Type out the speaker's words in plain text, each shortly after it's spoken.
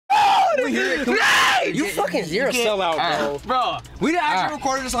Nate! You fucking you're a sellout, Bro, we actually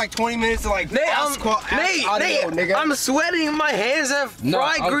recorded this like 20 minutes to like Nate, nigga. I'm sweating. My hands have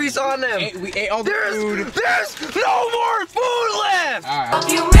fried grease on them. We ate all the food. There's no more food left.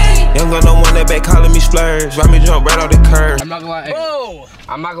 Young got no one that back calling me splurge. Ride me jump right off the curb. I'm not gonna lie. Bro,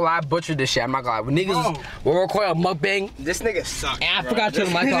 I'm not gonna lie. I butchered this shit. I'm not gonna lie. When niggas we're recording a mukbang. This nigga sucks. And I forgot to turn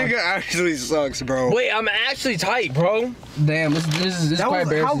the mic This on. nigga actually sucks, bro. wait, I'm actually tight, bro. Damn, this is quite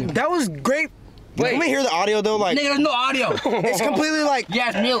embarrassing. That was great. Wait. Let me hear the audio though. Like, Nigga, there's no audio. it's completely like.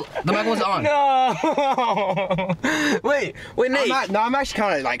 Yes, mute. The mic was on. No. wait, Nate. I'm actually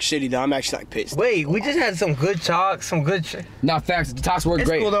kind of like shitty though. I'm actually like pissed. Wait, we just had some good talk, some good shit. Nah, facts. The talks were It's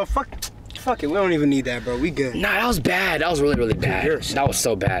great. cool though. Fuck it. We don't even need that, bro. We good. Nah, that was bad. That was really bad. That was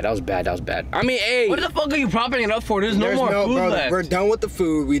so bad. That was bad. I mean, hey. What the fuck are you propping it up for? There's no more food bro, left. We're done with the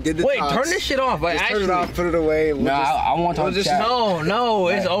food. We did the Wait, talks. turn this shit off. Like, Just actually, turn it off, put it away. Nah, I want to talk to chat. No,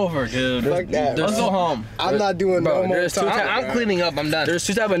 it's over, dude. Fuck that. Let's go home. I'm not doing no more there's two talking, types- I'm cleaning up. I'm done. There's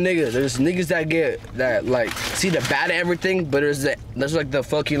two type of niggas. There's niggas that like see the bad in everything, but there's like the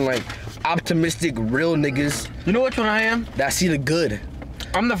fucking like optimistic real niggas You know which one I am? that see the good.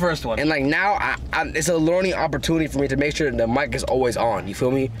 I'm the first one. And like now, it's a learning opportunity for me to make sure the mic is always on. You feel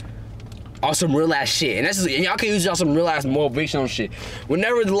me? On some real ass shit, and y'all can use it on some real ass motivational shit.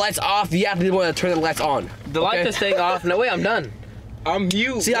 Whenever the lights off, you have to be able to turn the lights on. The light is staying off. No, wait, I'm done. I'm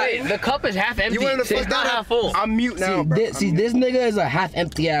mute. See, Wait, the cup is half empty. You wanted to It's not half full. I'm mute now, bro. This nigga is a half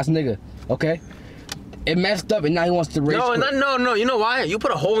empty ass nigga. Okay, it messed up, and now he wants to raise. No. You know why? You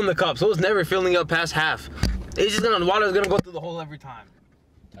put a hole in the cup, so it's never filling up past half. It's just the water's gonna go through the hole every time.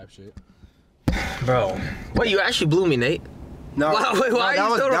 Type shit. Bro, wait, you actually blew me, Nate. No, Why are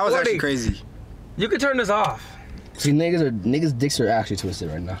you still that was actually recording? crazy. You can turn this off. See, niggas' dicks are actually twisted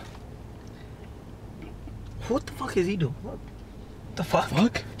right now. What the fuck is he doing? What the fuck?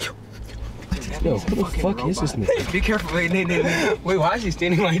 Fuck. Yo, who the fuck is this nigga? Be careful, Nate. Wait, why is he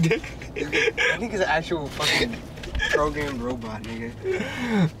standing like this? I think it's an actual fucking programmed robot,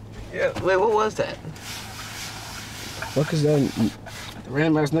 nigga. Yeah. Wait, what was that? What is that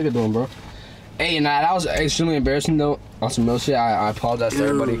random ass nigga doing, bro? Hey, nah, that was extremely embarrassing though. On some real shit, I apologize to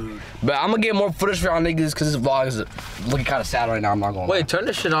everybody. But I'm gonna get more footage for y'all niggas because this vlog is looking kind of sad right now. I'm not gonna lie. Wait, turn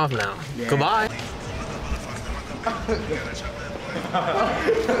this shit off now. Yeah. Goodbye.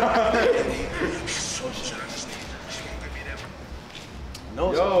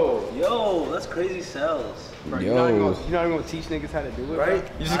 Yo, that's crazy cells. Yo. You're not even gonna teach niggas how to do it, right?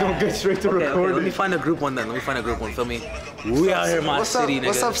 You're just gonna get straight to recording. Okay, let me find a group one then. Feel me? We out here in my city, nigga.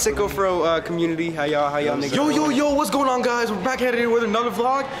 What's up, Sickofro community? How y'all niggas? Yo, what's going on, guys? We're back at it with another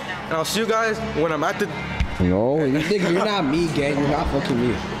vlog, and I'll see you guys when I'm at the. No, you think you're not me, gang. You're not fucking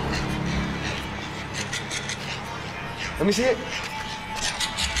me. Let me see it.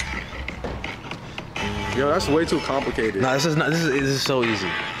 Yo, that's way too complicated. Nah, this is not. This is so easy.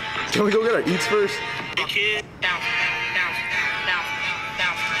 Can we go get our eats first?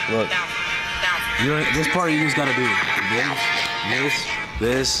 Look, this part you just gotta do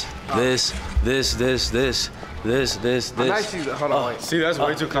this. I'm actually, hold on. See, that's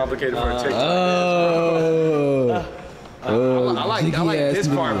way too complicated for a TikTok. I like this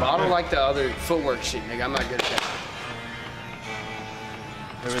part, but I don't like the other footwork shit, nigga. I'm not good at that.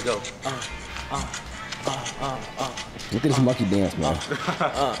 Here we go. Look at this monkey dance, man.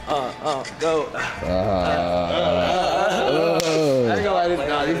 Go. I ain't gonna lie,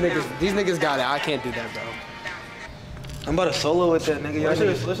 these niggas got it. I can't do that, bro. I'm about to solo with that, nigga. Let's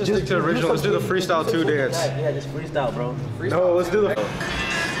just stick to the original. Let's do the freestyle 2 dance. Yeah, just freestyle, bro. No, let's do the.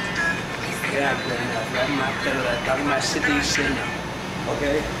 Yeah, I'm my city center.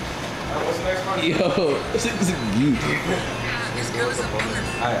 Okay. What's the next one? Yo, this is you.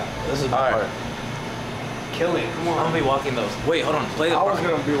 Alright, this is my part. Kill it. Come on. I'm gonna be walking those. Wait, hold on. Play the I part. was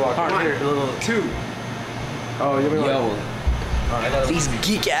gonna be walking. Part here. Little. 2. Oh, you'll be like. Yo, these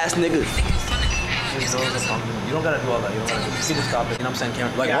geek ass niggas. You don't gotta do all that. You don't gotta do. You can just stop it. You know what I'm saying?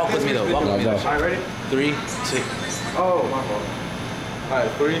 Cameron? Like, walk with me though. Walk with me though. Alright, ready? 3, 2. Oh, my fault.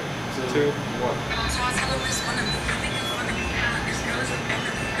 Alright, 3, 2, 1.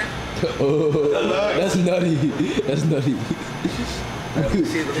 Oh, that's nutty. That's nutty. Let me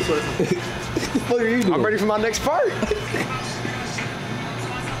see what it's. What the fuck are you doing? I'm ready for my next part.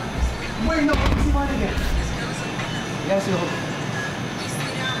 Wait, no, let me see mine again. You gotta see the whole.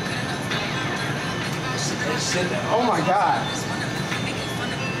 Oh my god.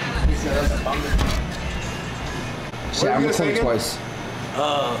 Shit, I'm recording twice.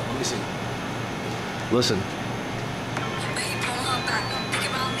 Let me see. Listen.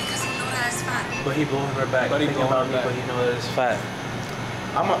 But he blowing her back. But he blowing me, but he knows that it's fat.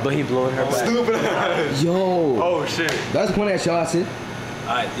 But he blowing her back. Stupid ass. Yo. Oh shit. That's one that shot, it.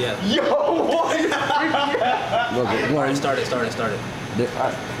 Alright, yeah. Yo, what? Alright, start it.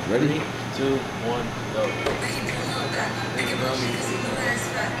 Alright, ready? 3, 2, 1, go.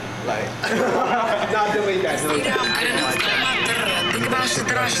 Like, not doing that. So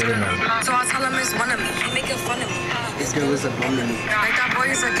I tell him it's one of me. He making fun of me. This girl is a bum to me. Like that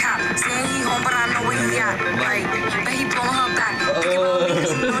boy is a cap. Saying he home, but I know where he at. Like, bet he blowing her back.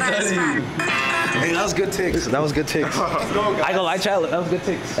 That's fact. Hey, that was good ticks. That was good ticks. I go light chat. That was good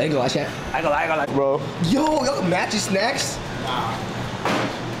ticks. I ain't gonna lie, chat. I go light. Bro. Yo, y'all matchy snacks?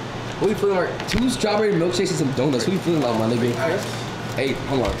 What are you feeling like? 2 strawberry milkshakes and some donuts. What are you feeling like, my nigga? Hey,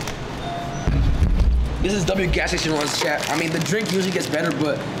 hold on. This is W gas station runs, chat. I mean, the drink usually gets better,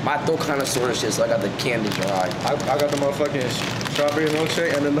 but my throat kind of sore and shit, so I got the candy dry. I got the motherfucking strawberry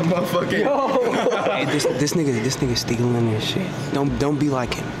milkshake and then the motherfucking. Yo. Hey, this nigga stealing this shit. Don't be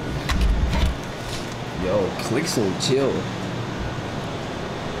like him. Yo, click some chill.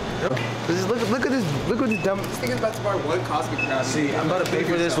 Look at this dumb. This nigga's about to buy 1 Cosmic Crown. See, I'm about to pay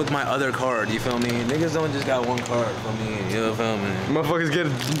for this with my other card, you feel me? Niggas don't just got 1 card for me, you feel me? Motherfuckers get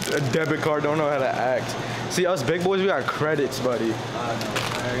a debit card, don't know how to act. See, us big boys, we got credits, buddy.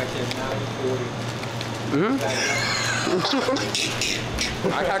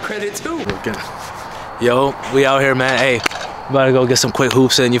 I got credit too. Yo, we out here, man. Hey, about to go get some quick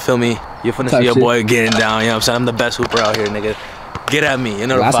hoops in, you feel me? You finna see your boy getting down, you know what I'm saying? I'm the best hooper out here, nigga. Get at me, you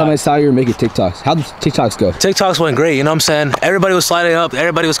know. Last time I saw you were making TikToks. How did TikToks go? TikToks went great, you know what I'm saying? Everybody was sliding up,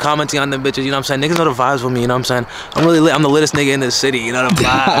 everybody was commenting on them bitches, you know what I'm saying? Niggas know the vibes with me, you know what I'm saying? I'm really lit, I'm the littest nigga in this city, you know the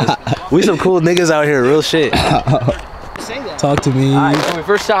vibes. We some cool niggas out here, real shit. Talk to me. Alright, so we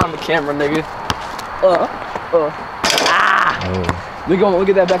first shot on the camera, nigga. Look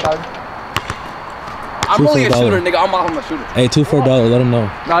at that back out. I'm only a shooter, nigga. I'm a shooter. Hey, 2 for $1, let him know.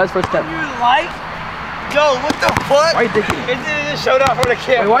 No, that's first step. Yo, what the fuck? Why you dick eating? It showed out for the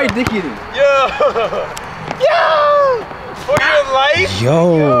camera. Wait, why you dick eating? Yo! For your life?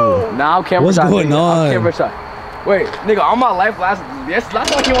 Yo! Nah, I'm camera What's shy. going nigga. on? I'm camera shy. Wait, nigga, on my life last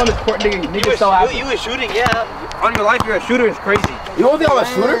time I came on this court, nigga so happy. You was shooting, yeah. On your life, you're a shooter. It's crazy. You don't think I'm a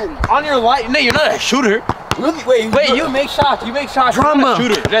shooter? On your life, no, you're not a shooter. Really? Wait, you make shots. You make shots. Drama. You're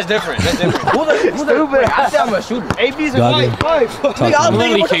not a shooter. That's different. Who's Wait, I say I'm a shooter. AB's Got it. I'm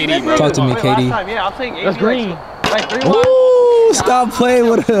literally KD, bro. Talk to me, KD. Yeah, I'm saying AB. That's green. Like 3 Ooh, stop playing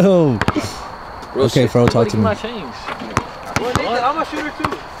with him. Okay, bro, talk to me. My change. I'm a shooter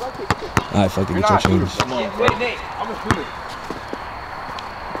too. Alright, fuck it, get your change. Wait, Nate, I'm a shooter.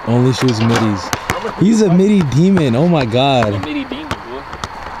 Only shoots middies. He's a midi demon, oh my god. Mini demon, boy.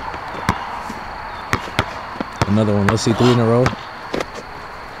 Another one, let's see, 3 in a row.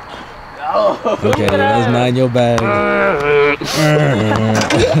 Okay, that's 9 in your bag.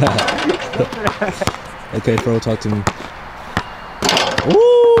 Okay, bro, talk to me.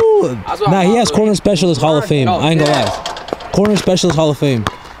 Ooh! Nah, he has corner specialist Hall of Fame. I ain't gonna lie. Corner specialist Hall of Fame.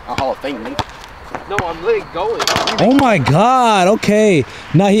 A Hall of Fame, nigga. No, I'm literally going. Oh my god, okay.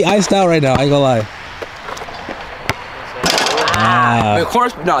 Nah, he iced out right now, I ain't gonna lie. The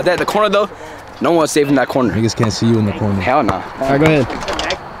corner, no, the corner though, no one's safe in that corner. Niggas can't see you in the corner. Hell no. Alright, go ahead.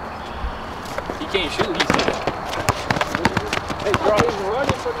 He can't shoot, he's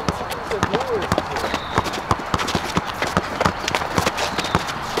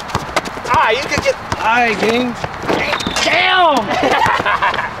You can get. Alright, gang. Damn!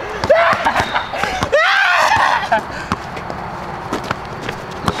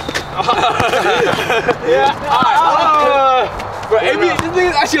 Bro, AB, this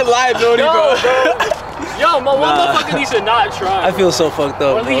nigga's actually a liability, bro. Yo, my one motherfucker needs to not try. I feel so fucked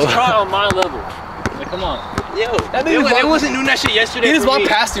Or up, at least bro. try on my level. Like, come on. Yo, They wasn't doing that shit yesterday. He just for walked me.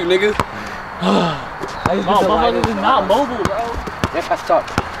 past you, nigga. Oh, motherfuckers is not mobile, bro. Yeah, fast talk.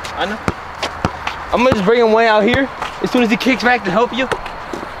 I know. I'm gonna just bring him way out here. As soon as he kicks back to help you.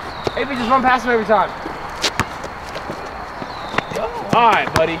 AB, just run past him every time. Alright,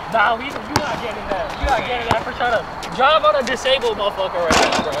 buddy. Nah, you not getting that. You not getting that for trying to drive on a disabled motherfucker right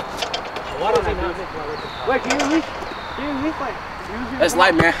now, bro. Why don't they not? Wait, can you leave? That's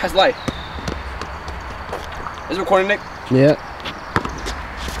light, man. That's light. Is it recording, Nick? Yeah.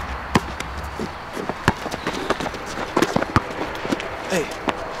 Hey.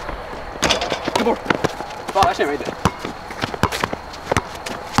 Come on. Oh, that shit right there.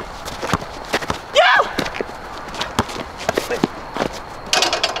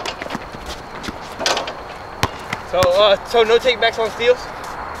 So no take backs on steals?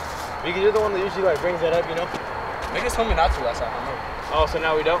 Because you're the one that usually like brings that up, you know? Niggas told me not to last time. I remember. Oh, so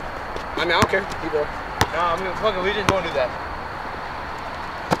now we don't? I mean, I don't care. You go. Nah, I mean, fuck it, we just don't do that.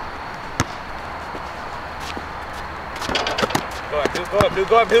 Go up, dude.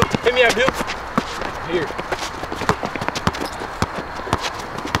 Go up, dude. Hit me up, dude. Here.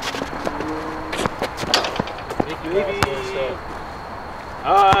 Maybe.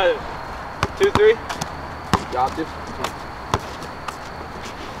 2, 3. Got this.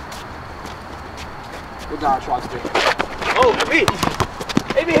 Good job, Schwartz. Oh,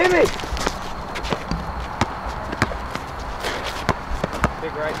 hit me. Hit me.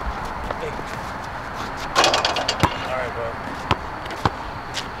 Big right. Big. All right, bro.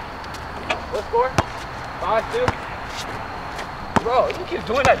 What score? 5-2. Bro, you keep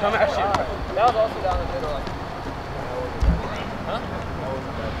doing that dumbass shit. That was also down the middle. Like. Huh?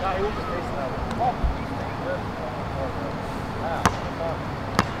 Nah, he was just facing that one.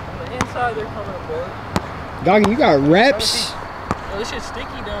 On the inside, they're coming aboard. Goggin, you got reps. Oh, this shit's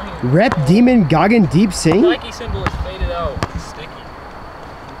sticky down here. Rep Demon Goggin Deep Sing. Nike symbol is faded out. It's sticky.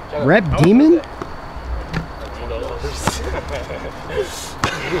 Rep Demon.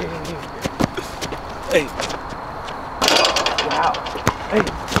 Hey. Wow. Hey. You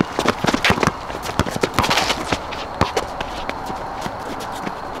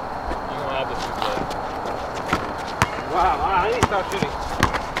gonna have to shoot that. Wow, I need to stop shooting.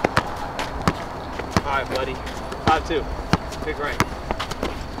 Alright, buddy. 5-2. Big right.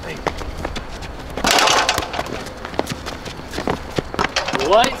 Hey.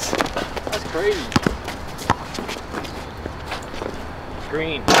 What? That's crazy.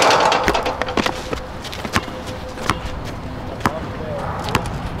 Green.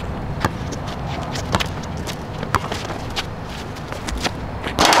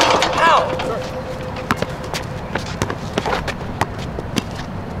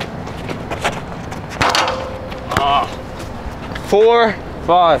 Ow! 4,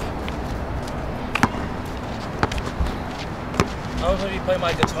 5. I was gonna be playing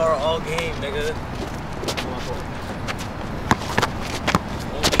my guitar all game, nigga.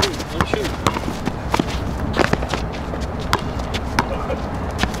 Don't shoot.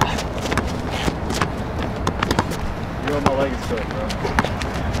 You on my leg is good, bro.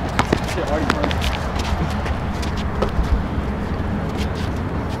 Shit, already burnt.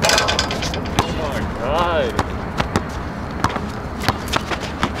 Oh my god.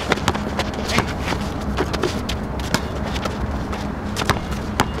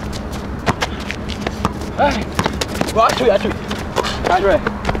 Hey! Well, I shoot. That's right.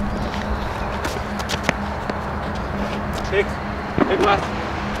 6. Big left.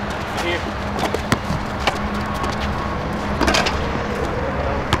 Here.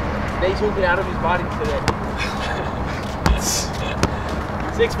 Nate's moving out of his body today.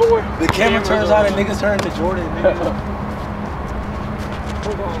 6-4. The camera turns out and niggas turn to Jordan, nigga.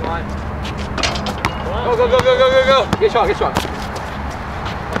 We'll go online. Go. Get shot.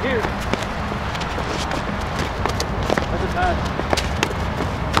 Here. That's a pass.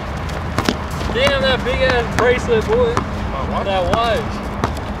 Damn, that big ass bracelet, boy. That was.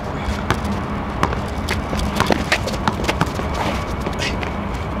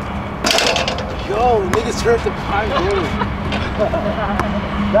 Yo, niggas turned to prime Jordan.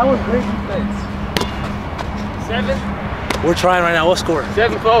 That was great defense. 7. We're trying right now. What score?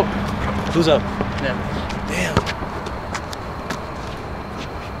 7-4. Who's up? Yeah. Damn.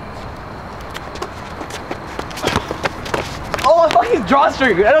 Oh, a fucking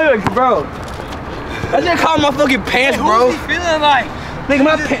drawstring. Bro. That shit caught my fucking pants, bro. What's he feeling like? Nigga,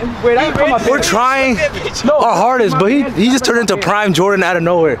 my pants. Wait, I caught my pants. We're trying our hardest, but he just turned into prime Jordan out of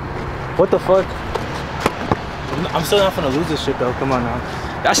nowhere. What the fuck? I'm still not gonna lose this shit though. Come on now.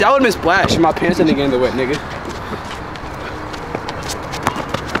 Actually, I would have been splashed. My pants didn't get in the wet, nigga.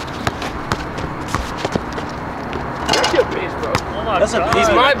 That's your bitch, bro. Oh my That's a god. baby. He's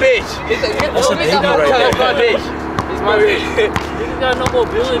my bitch. That's a baby right there. That's my bitch. He's my bitch. Nigga got no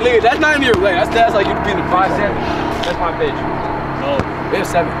mobility. Nigga, that's not even your leg. That's like you being a 5'7". That's my bitch. No. We have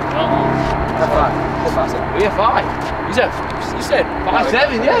 7. That's 5. That's 5'7". We have 5. You said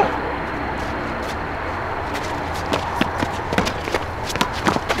 5'7", yeah.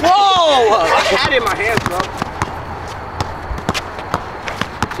 Whoa! I had it in my hands, bro.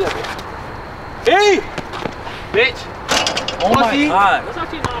 Hey! Bitch. Oh my Pussy. god. That's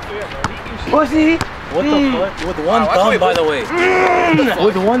actually not fair, bro. He can shoot. Pussy. What the fuck? With one thumb, by the way.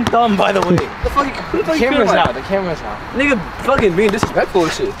 With one thumb, by the way. The camera's out. The camera's out. Nigga fucking being disrespectful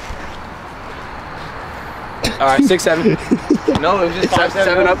and shit. Alright, 6'7". No, it was just 5'7".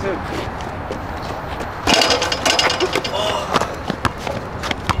 7 up.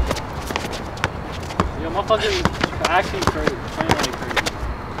 Yo, motherfucking actually crazy. Playing like crazy.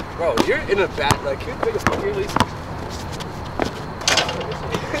 Bro, you're in a bad, like, you're the biggest fucker at least.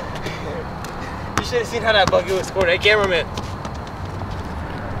 You should have seen how that bucket was scored. Hey, cameraman.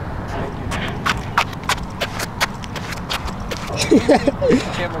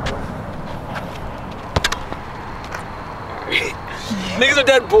 Niggas are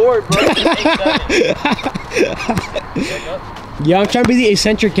dead bored, bro. Yeah, I'm trying to be the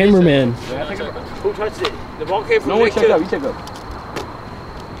eccentric cameraman. Who touched it? The ball came from No one Nick check too. up. You check up.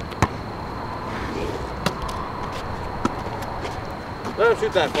 Let him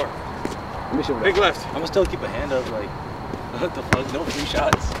shoot that far. Let me show you. Big left. I'm gonna still keep a hand up, like, what the fuck? No free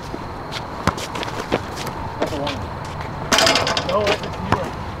shots. That's a one. No, it's zero.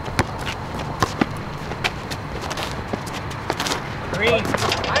 Green.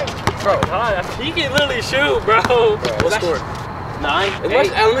 Bro. God, he can literally shoot, bro. What score? 9.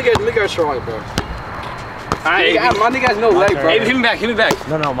 Let me get strong, bro. Alright, My nigga has no leg, bro. Hey, hit me back, hit me back.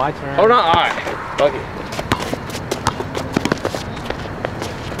 No, my turn. Hold on, alright. Fuck it.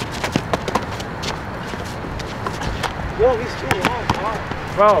 Yo, he's too long.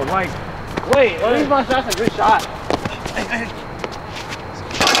 Bro, like, wait, at least my shot's a good shot.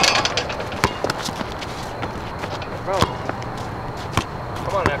 Bro.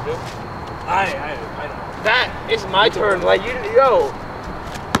 Come on, Abdul. I know. That is my turn, like, yo.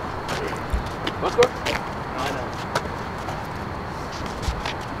 What score? I know.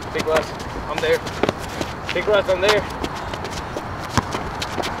 Big left, I'm there. Big left, I'm there.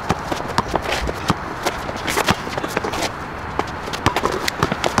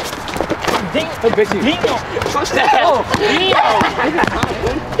 Ding! Dingo! Push that! Oh, Dingo!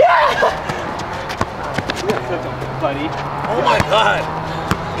 Yeah! Buddy. Oh my god.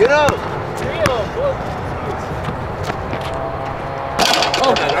 Get up.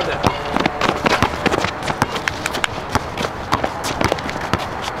 Oh, Grab that.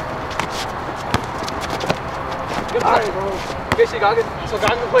 good play, bro. Good shit, Goggin. So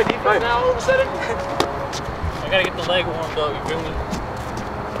Goggin can play defense now all of a sudden? I gotta get the leg warmed up, you feel me?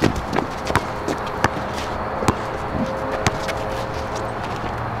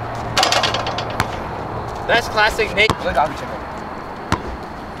 That's classic Nick. Look, I'll be checking.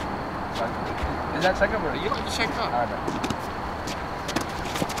 Is that second or You don't have to check up. Alright,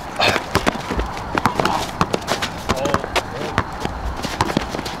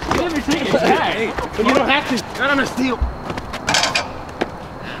 You never take it back. But you don't have to. Not on a steal.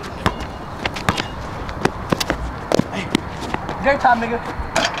 Game time, nigga.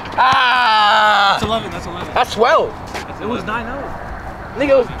 Ah! That's 11. That's 11. That's 12. It was 9-0.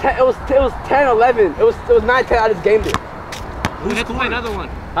 Nigga, it was 10, 11. It was 9, 10. I just gamed it. We have to play another one.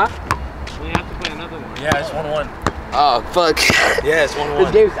 Huh? We have to play another one. Yeah, it's 1-1. Oh fuck. Yeah, it's 1-1.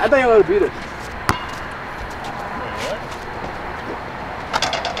 This game's, I thought you were gonna beat us.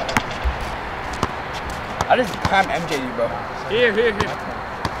 I just crammed MJ you, bro. Here.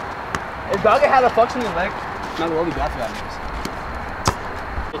 If Doggy had a fucks in his leg, not the only bad for that news.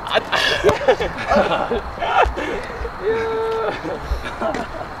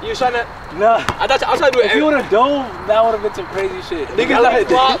 You was trying to? Nah. I was trying to do If you would have dove, that would have been some crazy shit. Niggas like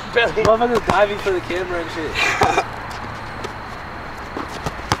belly. Motherfuckers diving for the camera and shit.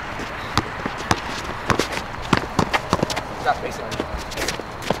 Stop facing me.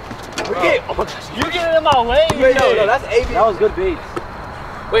 Oh my gosh. You getting in my way. Wait, no, that's AB. That was good baits.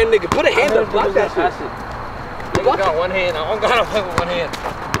 Wait, nigga, put a hand up. Block that shit. I got one hand. I'm gonna play with one hand.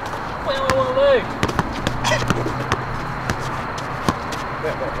 Play with one leg.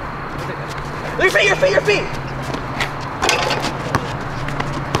 Your feet.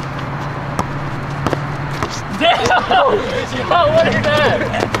 Damn! What is that?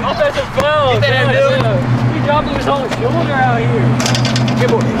 Offensive foul. Damn, dude. He dropped his whole shoulder out here. Get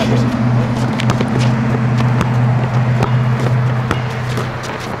more.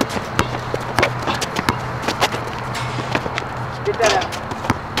 Get that out.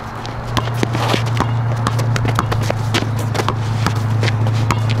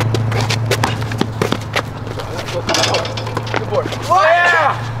 Good board. Oh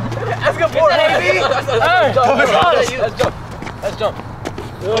yeah! That's a good board, baby. Let's jump.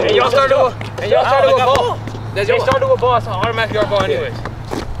 And y'all started with a ball. That's They your started with a ball, so automatically our ball anyways.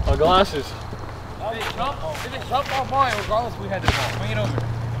 Our glasses. If it's jump ball, regardless, we had the ball. Bring it over.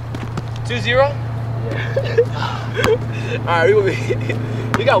 2-0? Alright,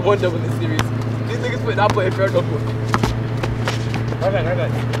 we got one double in this series. These niggas put not playing fair no more. Right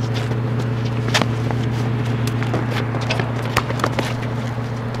back.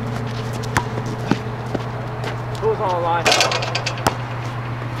 Who was on the line?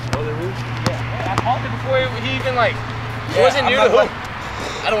 Yeah, I called it before he even like, he wasn't near the hoop.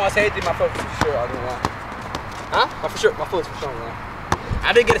 I don't want to say anything, my foot for sure, I don't lie. Huh? My foot's for sure, I don't lie.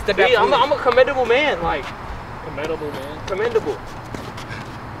 I didn't get a step back. See, I'm a commendable man, like. Commendable, man. Commendable.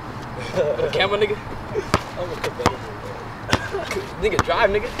 Camera nigga. I'm a commendable, man. Nigga, drive,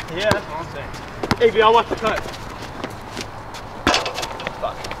 nigga. Yeah, that's what I'm saying. Hey, B, I'll watch the cut.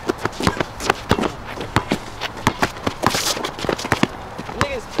 Fuck.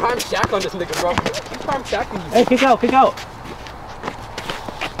 Nigga's prime shack on this nigga, bro. He's prime shacking you. Hey, kick out, kick out.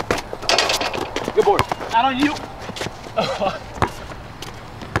 Good board. Not on you.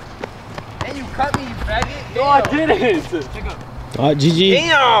 And you cut me, you faggot. No, I didn't. GG.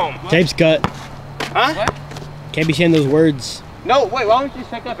 Damn. Tape's cut. Huh? What? Can't be saying those words. No, wait, why don't you just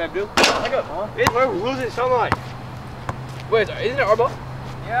check up, Abdul? Check up, huh? We're losing so much. Wait, isn't it our ball?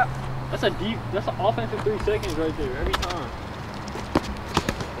 Yeah. That's an offensive 3 seconds right there, every time.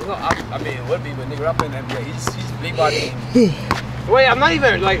 It's not, I mean, it would be, but nigga, we're up in the NBA. He's big body. Wait, I'm not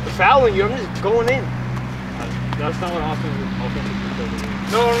even like fouling you, I'm just going in. That's not what offensive 3 seconds is.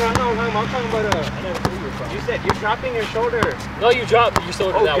 No, I'm talking about I never threw your foul. You said you're dropping your shoulder. No, you dropped your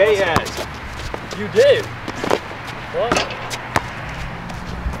shoulder that one time. You did. What?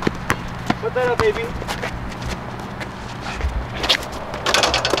 Put that up, baby.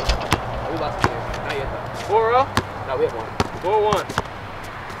 We lost the game. Not yet, though. 4-0? No, we have one. 4-1.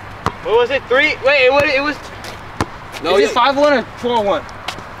 What was it? 3? Wait, it was. No, Is it 5-1 or 4-1?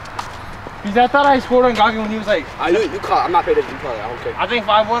 Because I thought I scored on Goggin when he was like. You call it. I'm not paid attention. You call it. I don't care. I think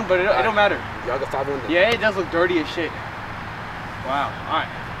 5-1, but it don't matter. Y'all got 5-1 then. Yeah, it does look dirty as shit. Wow. Alright.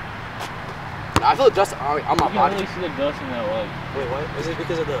 I feel dust on my You can body. really see the dust in that leg. Wait, what? Is it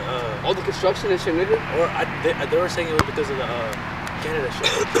because of the All the construction and shit, nigga. or they were saying it was because of the Canada shit.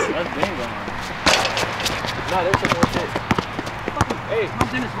 That's been gone. Nah, there's some more shit. Hey,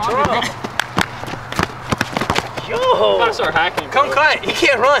 Bro. yo! Gotta start hacking. Come bro. cut. You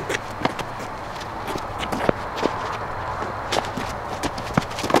can't run.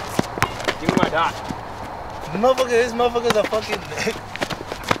 Give me my dot. This motherfucker's a fucking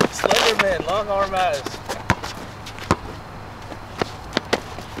slender man, long arm ass.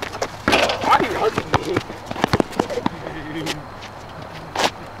 Why are you hugging me?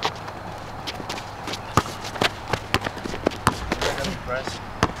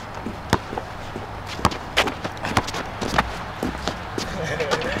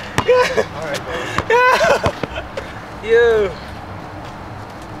 You.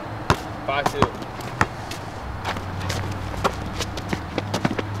 5-2.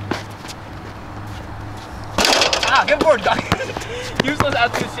 Ah, get bored, dog. Useless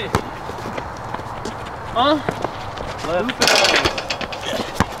out to shit. Huh?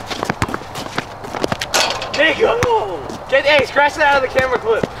 There you go. Hey, scratch that out of the camera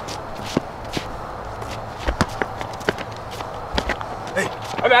clip. Hey,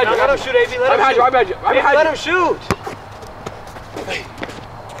 I'm behind you. Let him shoot, AB. Let I'm him behind shoot. you. I'm behind you. I'm behind Let you. him shoot.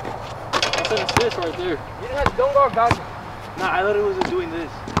 That's an assist right there. You don't go about you. Nah, I thought it was doing this.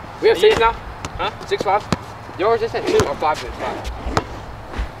 We have 6 now? Huh? 6-5? Yours just at 2 or 5 minutes?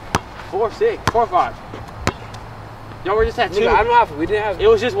 4-6. 4-5. Y'all were just at 2. I don't have. We didn't have. It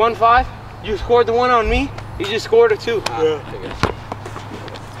was just 1-5. You scored the one on me. You just scored a 2.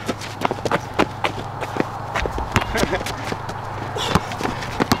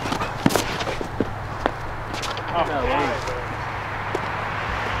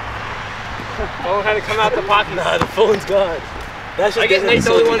 Phone had to come out the pocket. Nah, the phone's gone. That's just I guess Nate's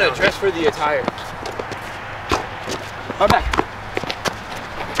the only one to dress for the attire. I'm back.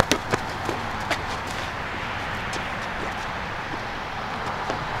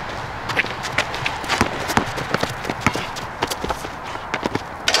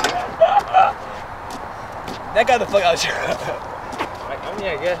 That got the fuck out of here. I mean,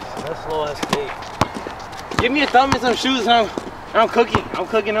 I guess. That's slow ass skate. Give me a thumb and some shoes and I'm cooking. I'm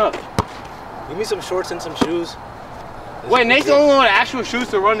cooking up. Give me some shorts and some shoes. Wait, Nate's the only one with actual shoes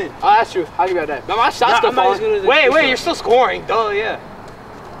to run in. Oh, that's true. I'll give you that. But my shot's still I'm not as falling. good as Wait, you're still scoring. Duh, yeah.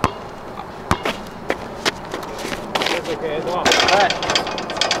 That's okay. It's off.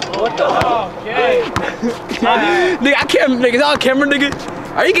 What the hell? Okay. Nigga, I can't. Nigga, it's on camera, nigga.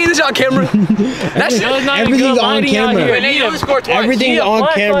 Are you getting this on camera? That's Everything's on camera. Wait, Nate, you only scored twice. Everything's on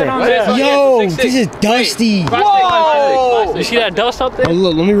camera. Yeah, Yo, this is dusty. Whoa! You see that dust up there? Oh,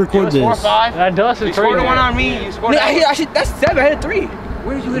 look, let me record this. 4-5. That dust is You scored crazy. one on me. You scored Nigga, that one. actually, that's 7. I hit a 3.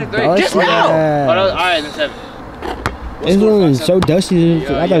 Where did you hit a 3? Just Dusty now. Oh, ass. alright, then 7. This one is so dusty.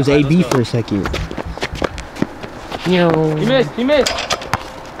 I thought it was AB for a second. He missed. He missed.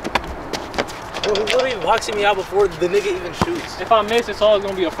 Bro, he's literally boxing me out before the nigga even shoots. If I miss, it's always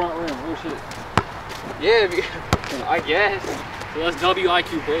gonna be a front rim. Real shit. Yeah, I guess. So that's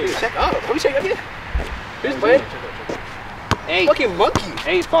WIQ plays. Check up. Let me check up here. Who's Wait. playing? 8. Fucking monkey.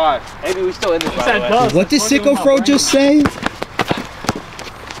 8-5. Maybe we still in this, by the way. dust. What did Sickofro just say?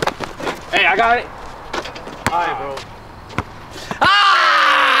 Hey, I got it. Alright, bro.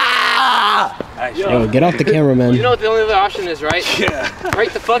 Alright, Yo, get off the camera, man. You know what the only other option is, right? Yeah.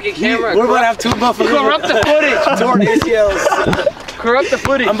 Break the fucking camera. We're about to have two motherfuckers. Corrupt the footage. Torn ACLs. Corrupt the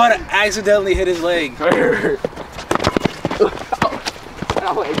footage. I'm about to accidentally hit his leg.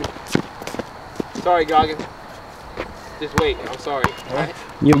 Sorry, Goggins. Just wait. I'm sorry. Right?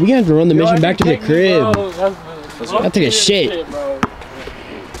 Yeah, we have to run the mission back to the crib. I take a shit.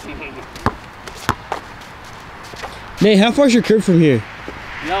 Nate, how far's your crib from here?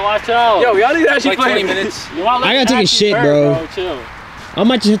 Yo, watch out. Yo, y'all need to actually Like 20 play. minutes. I gotta take a shit, bro. Chill. I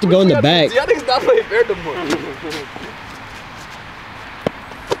might just have to go in the back. Y'all niggas not playing fair no more.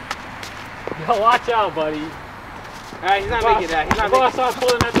 Yo, watch out, buddy. Alright, he's not making that. He's not Bro, making start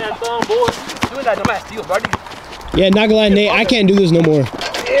pulling at that thumb, boy. doing that dumbass steal, buddy. Yeah, not gonna lie, Nate, I can't do this no more.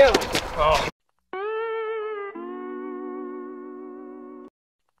 Damn.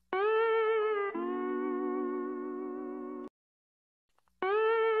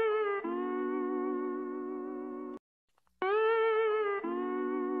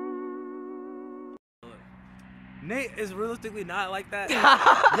 Nate is realistically not like that.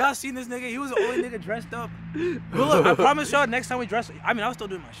 Y'all seen this nigga? He was the only nigga dressed up. But look, I promise y'all next time we dress, I mean, I was still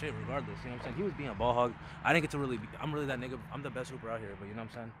doing my shit regardless, you know what I'm saying? He was being a ball hog. I didn't get to really be, I'm really that nigga, I'm the best hooper out here, but you know what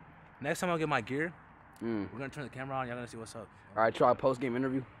I'm saying? Next time I'll get my gear, we're gonna turn the camera on, y'all gonna see what's up. Alright, try a post-game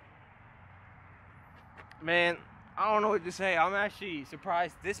interview. Man, I don't know what to say. I'm actually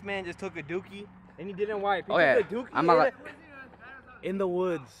surprised. This man just took a dookie and he didn't wipe. He Oh yeah, took a dookie I'm not like. In the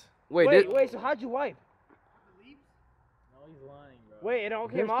woods. Wait, Wait, so how'd you wipe? No, he's lying, bro. Wait, it all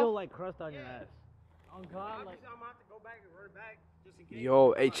There's came off? still like crust on your ass. On God, like, I'm gonna have to go back and run it back just in case.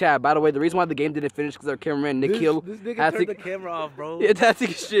 Yo, hey Chad. By the way, the reason why the game didn't finish because our cameraman Nick Hill This nigga had turned to. the camera off, bro. Yeah, that's the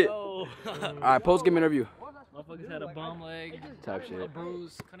shit. Yo. Alright, post-game interview. motherfuckers had a bum leg, Type a shit.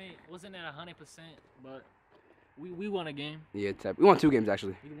 bruise. Wasn't at 100%, but we won a game. Yeah, type. We won 2 games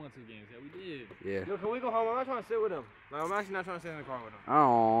actually. We won 2 games. Yeah, we did. Yeah. Yo, can we go home? I'm not trying to sit with him. Like, I'm actually not trying to sit in the car with him.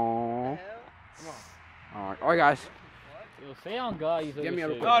 Oh. Come on. Alright, guys. Yo, say on God you took Give me a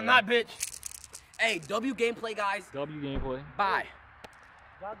shit. record. No, not bitch. Hey, W gameplay, guys. W gameplay. Bye.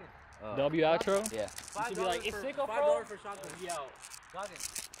 W outro. Yeah. You should be like, it's Sickofro. $5 for shotgun. Yo. $5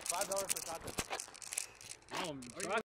 for shotgun. Oh,